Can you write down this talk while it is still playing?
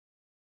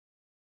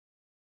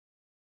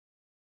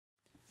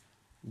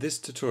This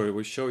tutorial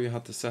will show you how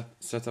to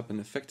set up an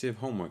effective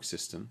homework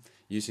system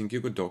using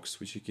Google Docs,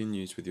 which you can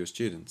use with your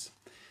students.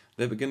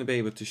 They're going to be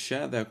able to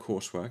share their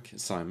coursework,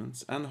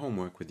 assignments and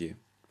homework with you.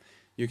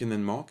 You can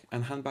then mark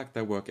and hand back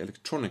their work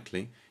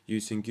electronically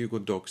using Google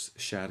Docs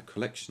shared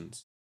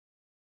collections.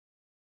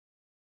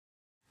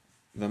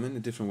 There are many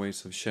different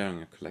ways of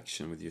sharing a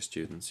collection with your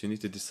students. You need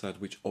to decide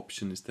which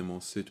option is the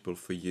most suitable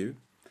for you,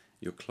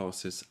 your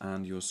classes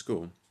and your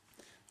school.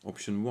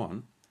 Option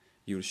 1.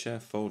 You'll share a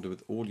folder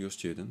with all your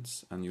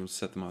students and you'll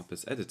set them up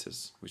as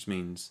editors, which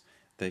means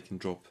they can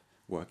drop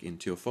work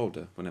into your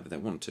folder whenever they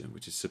want to,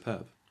 which is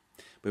superb.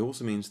 But it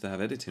also means they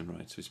have editing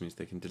rights, which means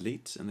they can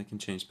delete and they can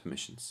change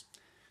permissions.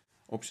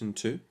 Option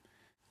 2,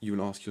 you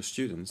will ask your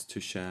students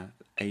to share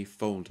a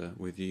folder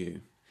with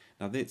you.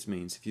 Now this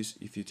means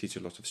if you teach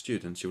a lot of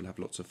students, you will have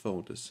lots of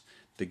folders.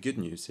 The good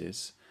news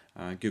is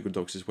Google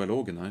Docs is well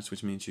organized,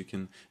 which means you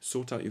can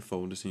sort out your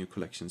folders and your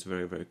collections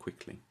very, very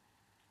quickly.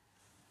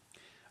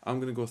 I'm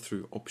going to go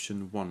through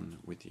option 1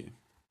 with you.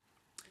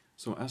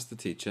 So as the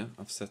teacher,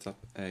 I've set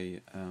up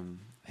a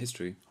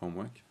history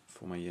homework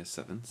for my year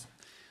 7s.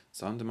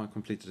 So under my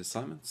completed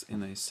assignments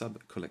in a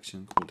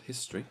sub-collection called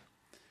history,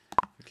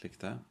 if I click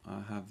that,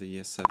 I have the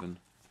year 7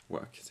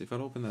 work. So if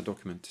I'll open that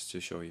document just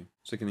to show you.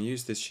 So I'm going to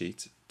use this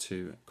sheet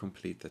to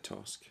complete the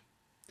task.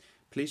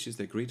 Please use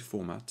the agreed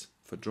format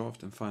for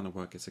draft and final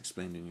work as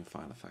explained in your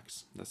file of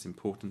facts. That's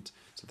important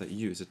so that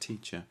you as a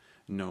teacher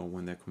know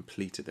when they've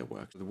completed their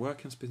work. The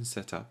work has been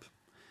set up.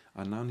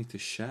 I now need to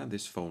share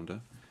this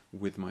folder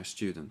with my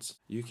students.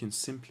 You can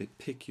simply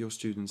pick your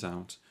students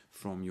out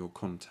from your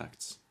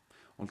contacts.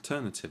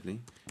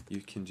 Alternatively,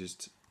 you can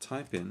just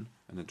type in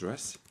an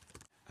address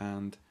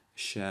and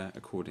share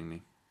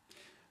accordingly.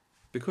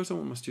 Because I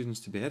want my students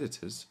to be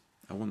editors,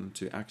 I want them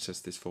to access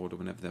this folder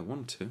whenever they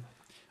want to,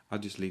 I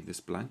just leave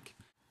this blank.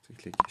 So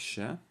click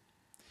share.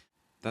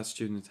 That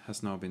student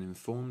has now been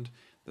informed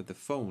that the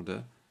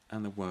folder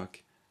and the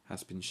work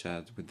has been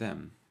shared with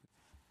them.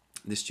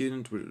 The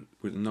student will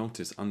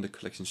notice under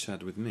collection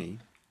shared with me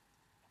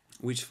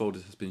which folder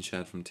has been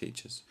shared from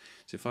teachers.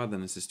 So if I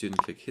then as a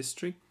student click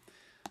history,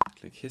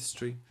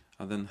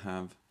 I then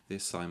have the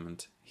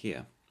assignment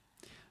here.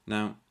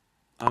 Now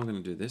I'm going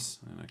to do this.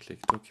 I'm going to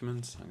click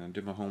documents. I'm going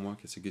to do my homework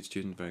as a good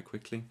student very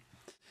quickly.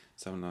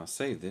 So I'll now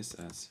save this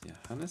as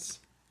Johannes,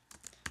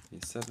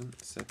 year 7,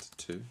 set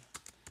to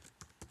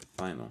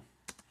final,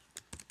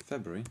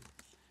 February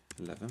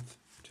 11th,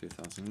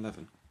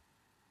 2011.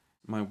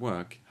 My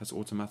work has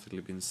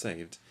automatically been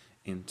saved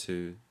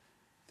into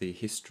the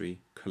history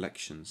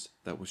collections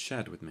that was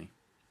shared with me.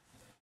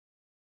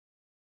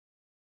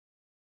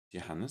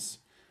 Johannes,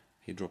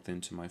 he dropped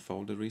into my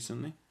folder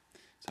recently.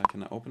 So I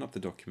can open up the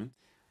document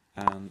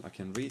and I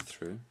can read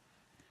through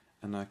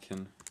and I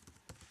can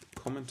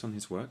comment on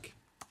his work.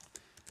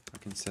 I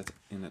can set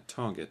in a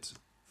target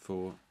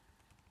for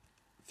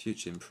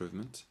future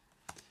improvement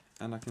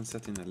and I can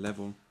set in a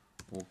level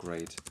or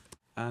grade,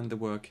 and the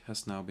work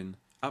has now been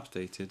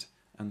updated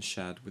and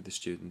shared with the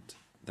student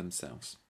themselves.